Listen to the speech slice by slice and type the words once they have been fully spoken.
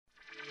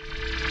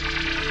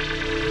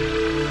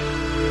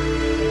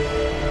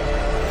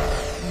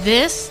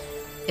This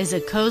is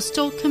a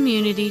Coastal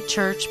Community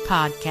Church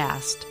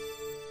podcast.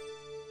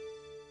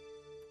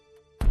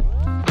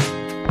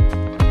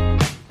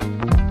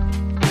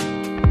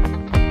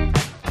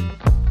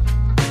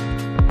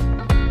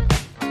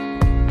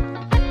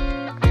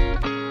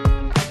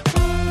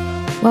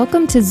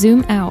 Welcome to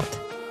Zoom Out,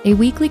 a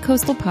weekly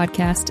coastal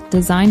podcast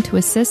designed to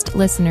assist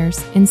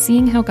listeners in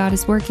seeing how God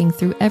is working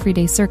through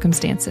everyday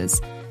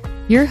circumstances.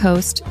 Your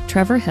host,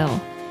 Trevor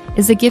Hill,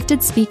 is a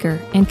gifted speaker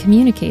and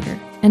communicator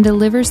and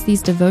delivers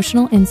these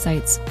devotional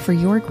insights for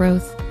your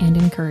growth and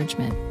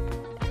encouragement.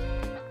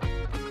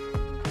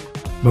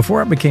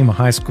 Before I became a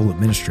high school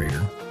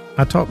administrator,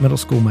 I taught middle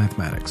school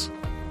mathematics.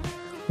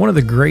 One of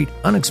the great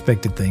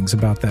unexpected things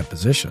about that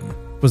position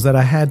was that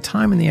I had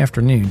time in the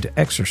afternoon to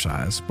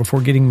exercise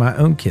before getting my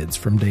own kids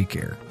from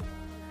daycare.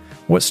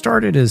 What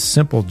started as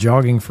simple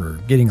jogging for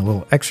getting a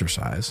little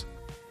exercise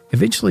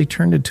eventually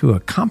turned into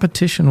a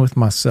competition with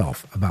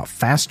myself about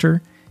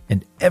faster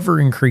and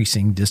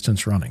ever-increasing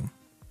distance running.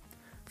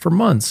 For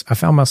months, I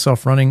found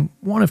myself running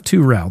one of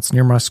two routes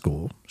near my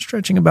school,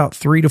 stretching about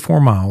 3 to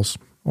 4 miles,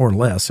 or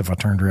less if I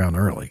turned around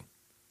early.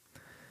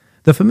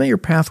 The familiar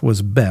path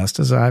was best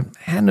as I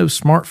had no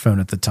smartphone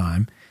at the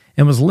time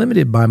and was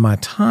limited by my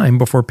time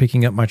before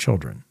picking up my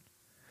children.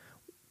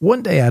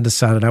 One day I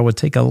decided I would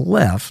take a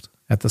left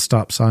at the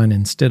stop sign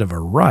instead of a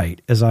right,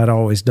 as I'd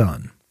always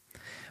done.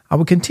 I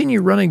would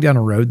continue running down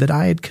a road that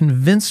I had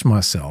convinced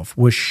myself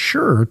was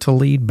sure to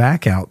lead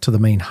back out to the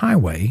main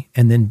highway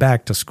and then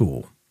back to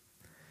school.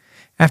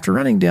 After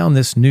running down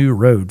this new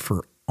road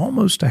for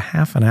almost a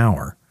half an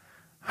hour,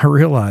 I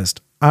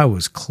realized I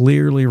was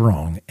clearly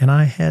wrong and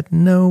I had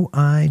no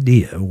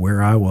idea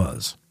where I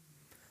was.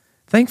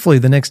 Thankfully,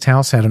 the next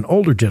house had an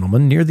older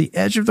gentleman near the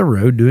edge of the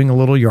road doing a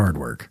little yard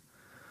work.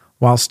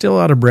 While still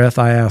out of breath,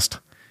 I asked,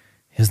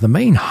 "Is the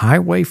main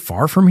highway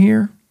far from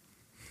here?"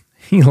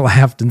 He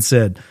laughed and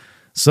said,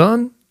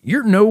 "Son,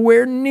 you're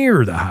nowhere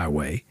near the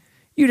highway.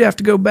 You'd have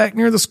to go back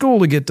near the school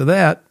to get to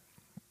that."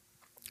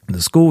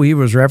 The school he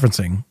was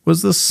referencing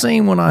was the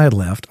same one I had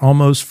left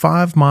almost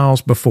 5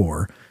 miles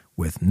before,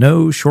 with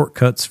no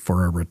shortcuts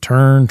for a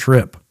return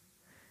trip.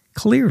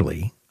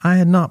 Clearly, I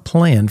had not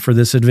planned for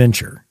this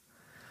adventure.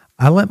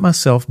 I let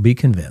myself be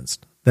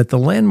convinced that the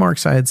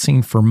landmarks I had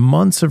seen for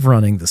months of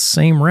running the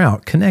same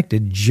route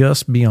connected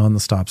just beyond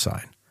the stop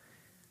sign.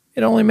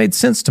 It only made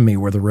sense to me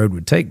where the road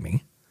would take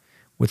me.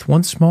 With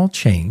one small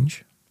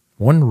change,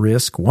 one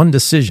risk, one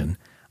decision,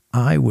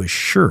 I was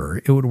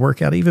sure it would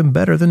work out even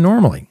better than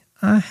normally.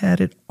 I had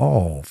it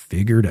all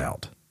figured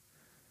out.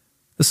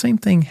 The same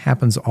thing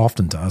happens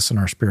often to us in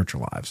our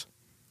spiritual lives.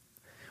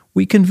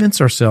 We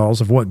convince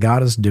ourselves of what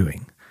God is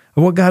doing,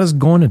 of what God is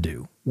going to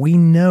do. We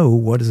know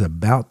what is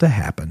about to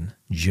happen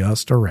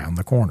just around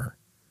the corner.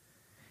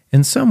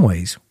 In some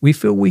ways, we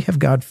feel we have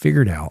God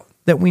figured out,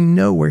 that we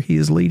know where He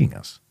is leading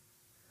us.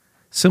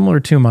 Similar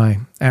to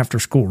my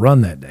after-school run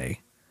that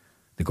day,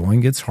 the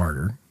going gets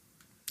harder,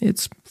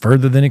 it's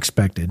further than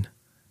expected,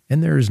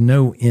 and there is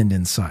no end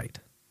in sight.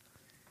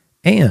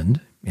 And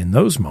in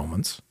those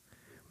moments,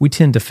 we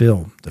tend to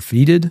feel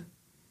defeated,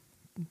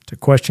 to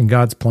question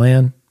God's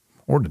plan,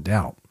 or to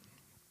doubt.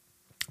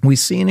 We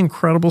see an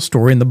incredible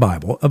story in the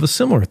Bible of a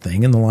similar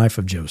thing in the life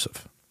of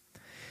Joseph.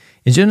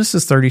 In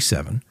Genesis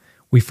 37,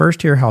 we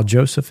first hear how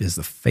Joseph is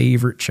the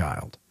favorite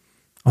child.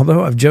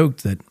 Although I've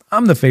joked that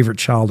I'm the favorite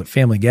child at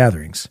family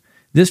gatherings,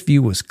 this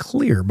view was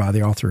clear by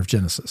the author of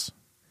Genesis.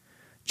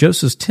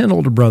 Joseph's 10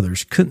 older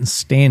brothers couldn't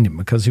stand him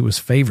because he was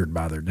favored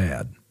by their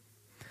dad.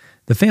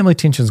 The family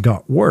tensions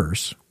got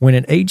worse when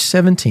at age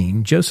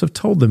 17, Joseph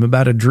told them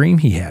about a dream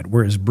he had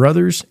where his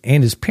brothers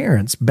and his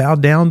parents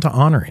bowed down to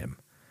honor him.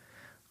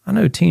 I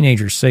know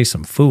teenagers say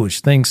some foolish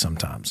things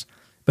sometimes,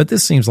 but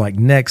this seems like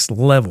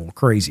next-level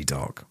crazy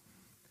talk.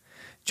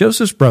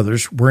 Joseph's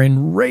brothers were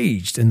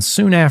enraged and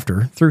soon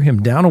after threw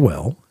him down a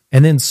well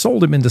and then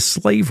sold him into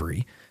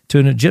slavery to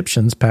an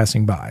Egyptian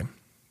passing by.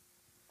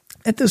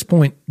 At this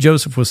point,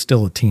 Joseph was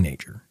still a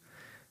teenager.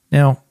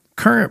 Now,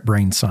 current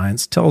brain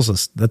science tells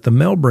us that the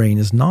male brain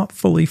is not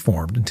fully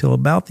formed until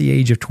about the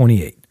age of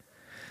 28.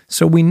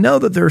 So we know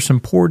that there is some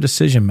poor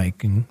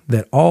decision-making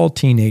that all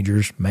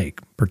teenagers make,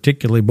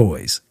 particularly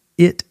boys.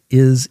 It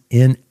is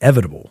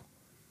inevitable.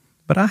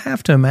 But I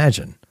have to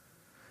imagine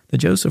that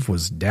Joseph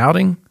was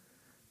doubting,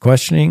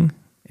 questioning,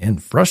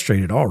 and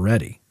frustrated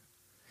already.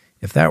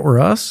 If that were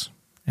us,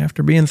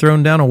 after being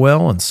thrown down a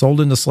well and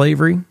sold into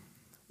slavery,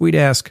 we'd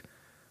ask,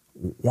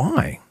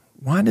 why?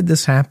 Why did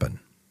this happen?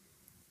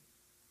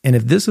 And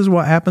if this is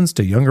what happens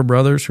to younger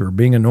brothers who are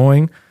being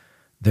annoying,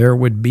 there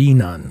would be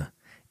none.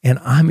 And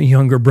I'm a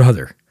younger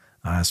brother.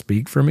 I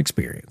speak from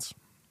experience.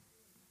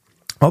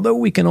 Although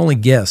we can only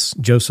guess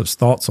Joseph's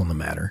thoughts on the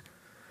matter,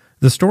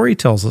 the story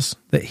tells us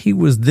that he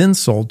was then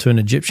sold to an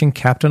Egyptian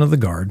captain of the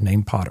guard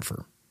named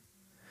Potiphar.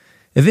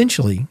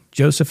 Eventually,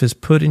 Joseph is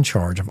put in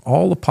charge of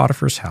all of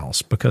Potiphar's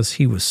house because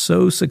he was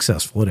so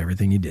successful at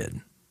everything he did.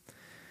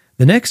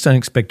 The next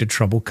unexpected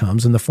trouble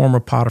comes in the form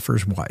of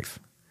Potiphar's wife.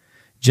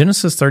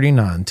 Genesis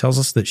 39 tells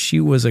us that she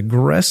was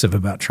aggressive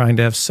about trying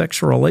to have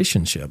sexual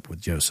relationship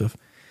with Joseph,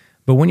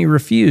 But when he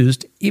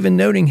refused, even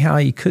noting how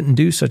he couldn't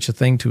do such a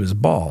thing to his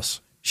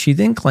boss, she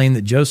then claimed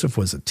that Joseph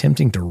was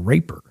attempting to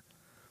rape her.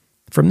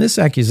 From this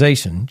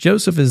accusation,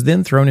 Joseph is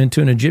then thrown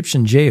into an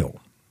Egyptian jail.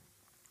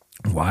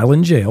 While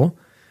in jail,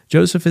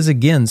 Joseph is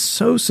again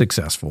so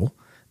successful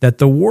that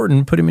the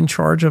warden put him in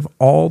charge of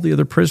all the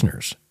other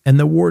prisoners, and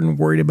the warden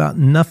worried about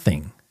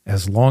nothing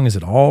as long as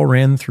it all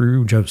ran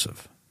through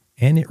Joseph.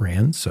 And it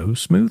ran so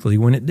smoothly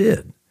when it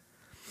did.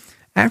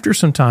 After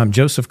some time,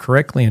 Joseph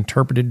correctly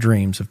interpreted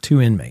dreams of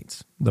two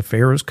inmates, the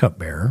Pharaoh's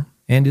cupbearer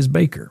and his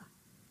baker.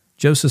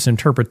 Joseph's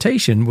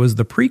interpretation was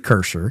the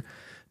precursor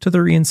to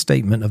the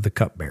reinstatement of the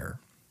cupbearer.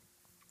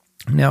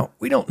 Now,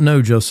 we don't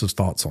know Joseph's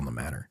thoughts on the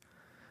matter,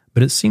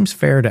 but it seems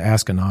fair to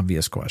ask an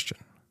obvious question.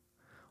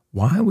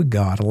 Why would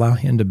God allow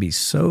him to be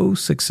so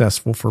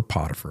successful for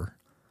Potiphar,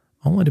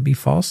 only to be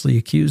falsely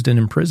accused and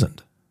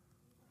imprisoned?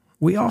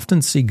 We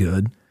often see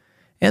good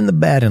and the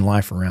bad in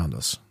life around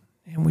us,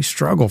 and we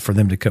struggle for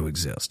them to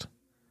coexist.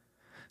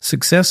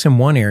 Success in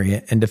one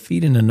area and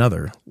defeat in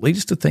another leads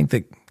us to think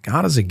that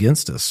God is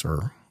against us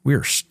or we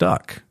are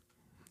stuck.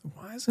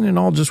 Why isn't it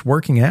all just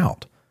working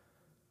out?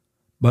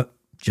 But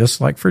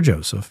just like for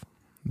Joseph,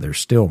 there's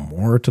still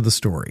more to the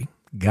story.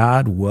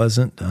 God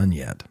wasn't done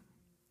yet.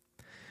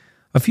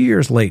 A few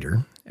years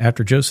later,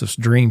 after Joseph's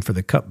dream for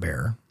the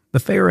cupbearer, the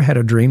Pharaoh had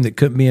a dream that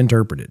couldn't be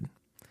interpreted.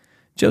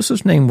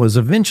 Joseph's name was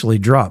eventually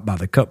dropped by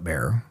the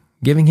cupbearer,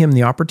 giving him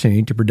the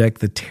opportunity to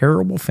predict the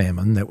terrible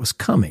famine that was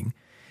coming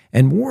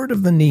and warned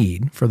of the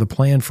need for the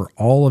plan for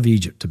all of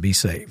Egypt to be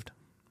saved.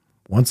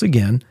 Once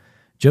again,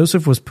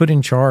 Joseph was put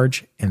in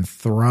charge and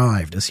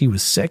thrived as he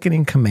was second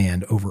in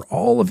command over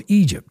all of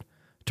Egypt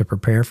to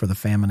prepare for the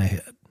famine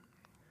ahead.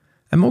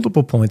 At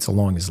multiple points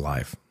along his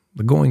life,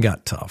 the going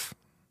got tough.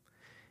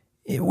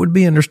 It would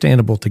be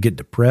understandable to get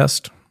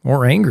depressed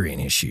or angry in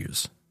his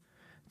shoes,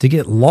 to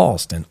get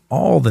lost in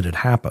all that had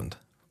happened,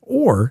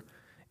 or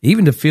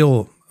even to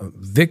feel a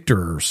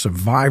victor or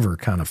survivor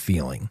kind of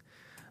feeling.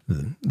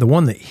 The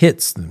one that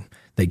hits,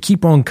 they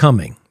keep on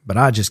coming, but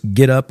I just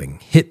get up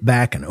and hit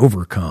back and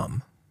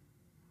overcome.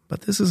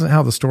 But this isn't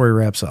how the story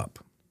wraps up.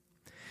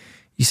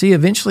 You see,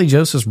 eventually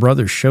Joseph's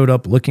brothers showed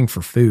up looking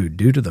for food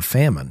due to the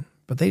famine,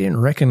 but they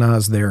didn't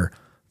recognize their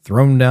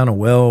thrown down a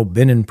well,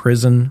 been in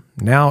prison,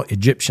 now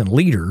Egyptian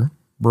leader,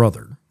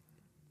 brother.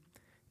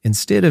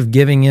 Instead of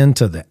giving in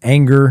to the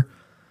anger,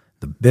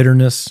 the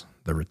bitterness,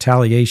 the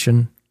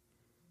retaliation,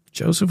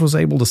 Joseph was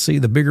able to see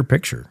the bigger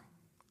picture.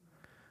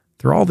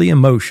 Through all the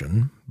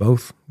emotion,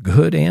 both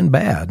good and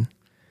bad,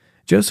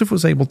 Joseph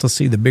was able to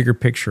see the bigger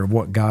picture of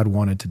what God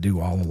wanted to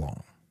do all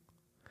along.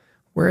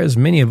 Whereas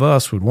many of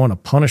us would want to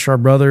punish our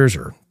brothers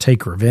or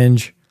take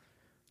revenge,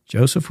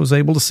 Joseph was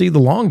able to see the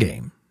long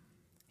game.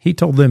 He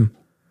told them,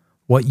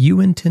 "What you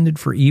intended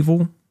for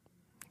evil,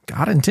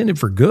 God intended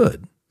for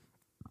good."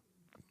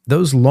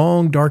 Those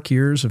long, dark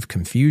years of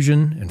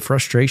confusion and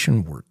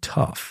frustration were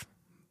tough,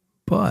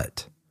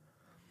 but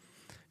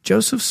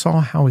Joseph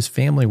saw how his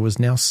family was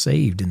now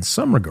saved in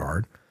some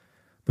regard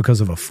because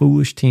of a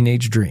foolish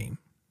teenage dream,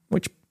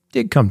 which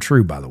did come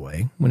true, by the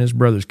way, when his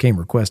brothers came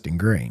requesting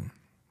grain.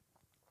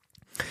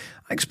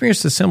 I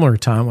experienced a similar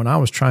time when I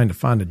was trying to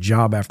find a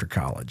job after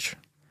college.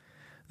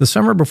 The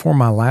summer before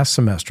my last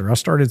semester, I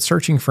started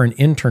searching for an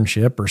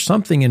internship or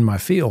something in my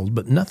field,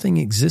 but nothing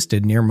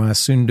existed near my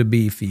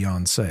soon-to-be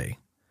fiancée.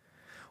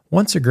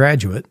 Once a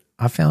graduate,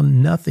 I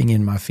found nothing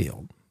in my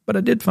field, but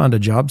I did find a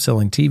job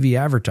selling TV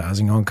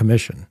advertising on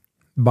commission.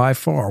 By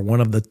far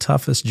one of the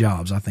toughest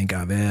jobs I think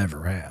I've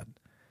ever had.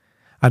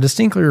 I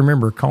distinctly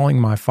remember calling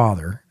my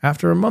father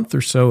after a month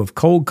or so of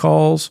cold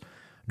calls,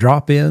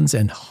 drop-ins,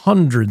 and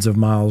hundreds of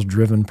miles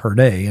driven per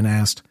day and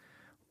asked,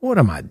 "What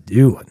am I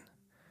doing?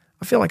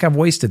 I feel like I've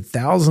wasted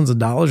thousands of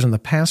dollars in the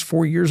past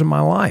 4 years of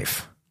my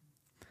life."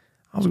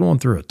 I was going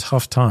through a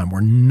tough time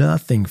where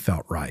nothing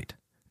felt right.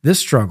 This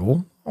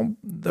struggle,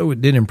 though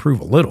it did improve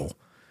a little,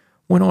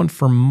 went on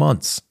for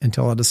months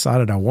until I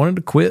decided I wanted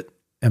to quit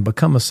and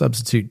become a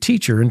substitute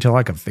teacher until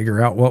I could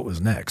figure out what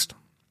was next.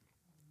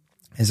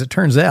 As it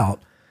turns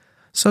out,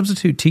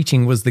 substitute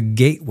teaching was the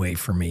gateway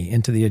for me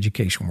into the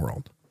education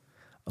world.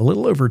 A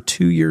little over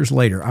 2 years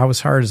later, I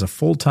was hired as a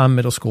full-time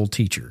middle school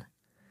teacher.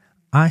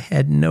 I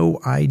had no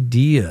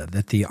idea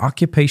that the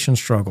occupation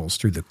struggles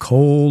through the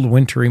cold,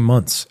 wintry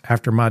months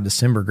after my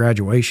December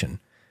graduation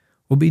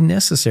would be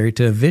necessary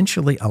to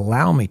eventually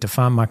allow me to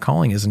find my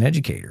calling as an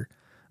educator,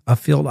 a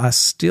field I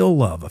still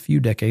love a few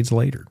decades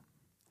later.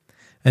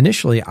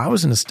 Initially, I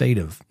was in a state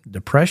of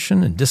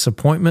depression and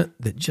disappointment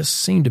that just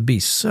seemed to be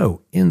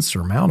so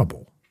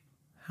insurmountable.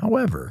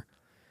 However,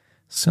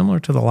 similar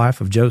to the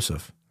life of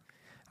Joseph,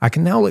 I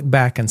can now look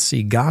back and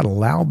see God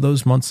allowed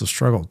those months of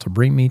struggle to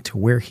bring me to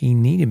where He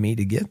needed me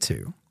to get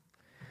to.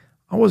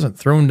 I wasn't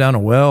thrown down a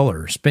well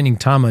or spending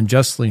time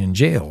unjustly in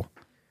jail,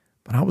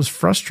 but I was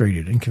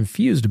frustrated and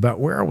confused about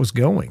where I was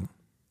going.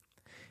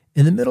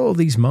 In the middle of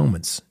these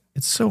moments,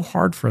 it's so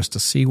hard for us to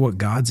see what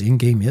God's end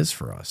game is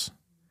for us.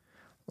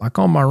 Like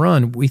on my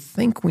run, we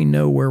think we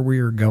know where we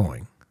are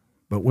going,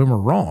 but when we're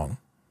wrong,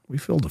 we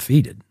feel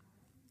defeated.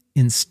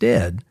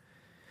 Instead,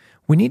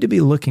 We need to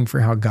be looking for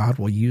how God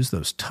will use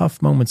those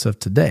tough moments of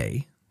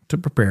today to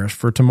prepare us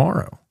for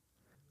tomorrow.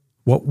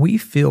 What we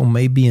feel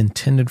may be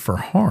intended for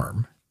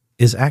harm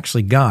is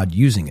actually God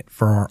using it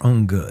for our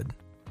own good.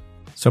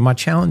 So my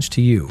challenge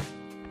to you,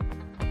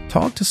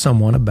 talk to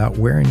someone about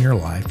where in your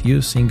life you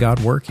have seen God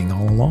working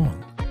all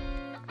along.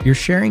 Your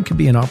sharing could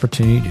be an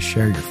opportunity to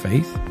share your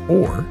faith,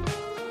 or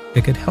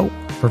it could help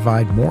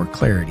provide more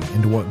clarity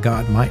into what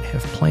God might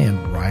have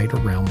planned right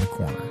around the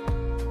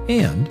corner.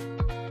 And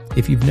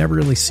if you've never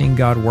really seen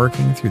God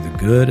working through the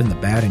good and the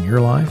bad in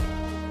your life,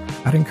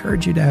 I'd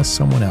encourage you to ask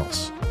someone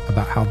else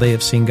about how they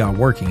have seen God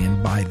working,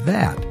 and by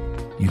that,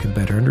 you can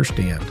better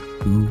understand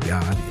who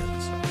God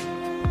is.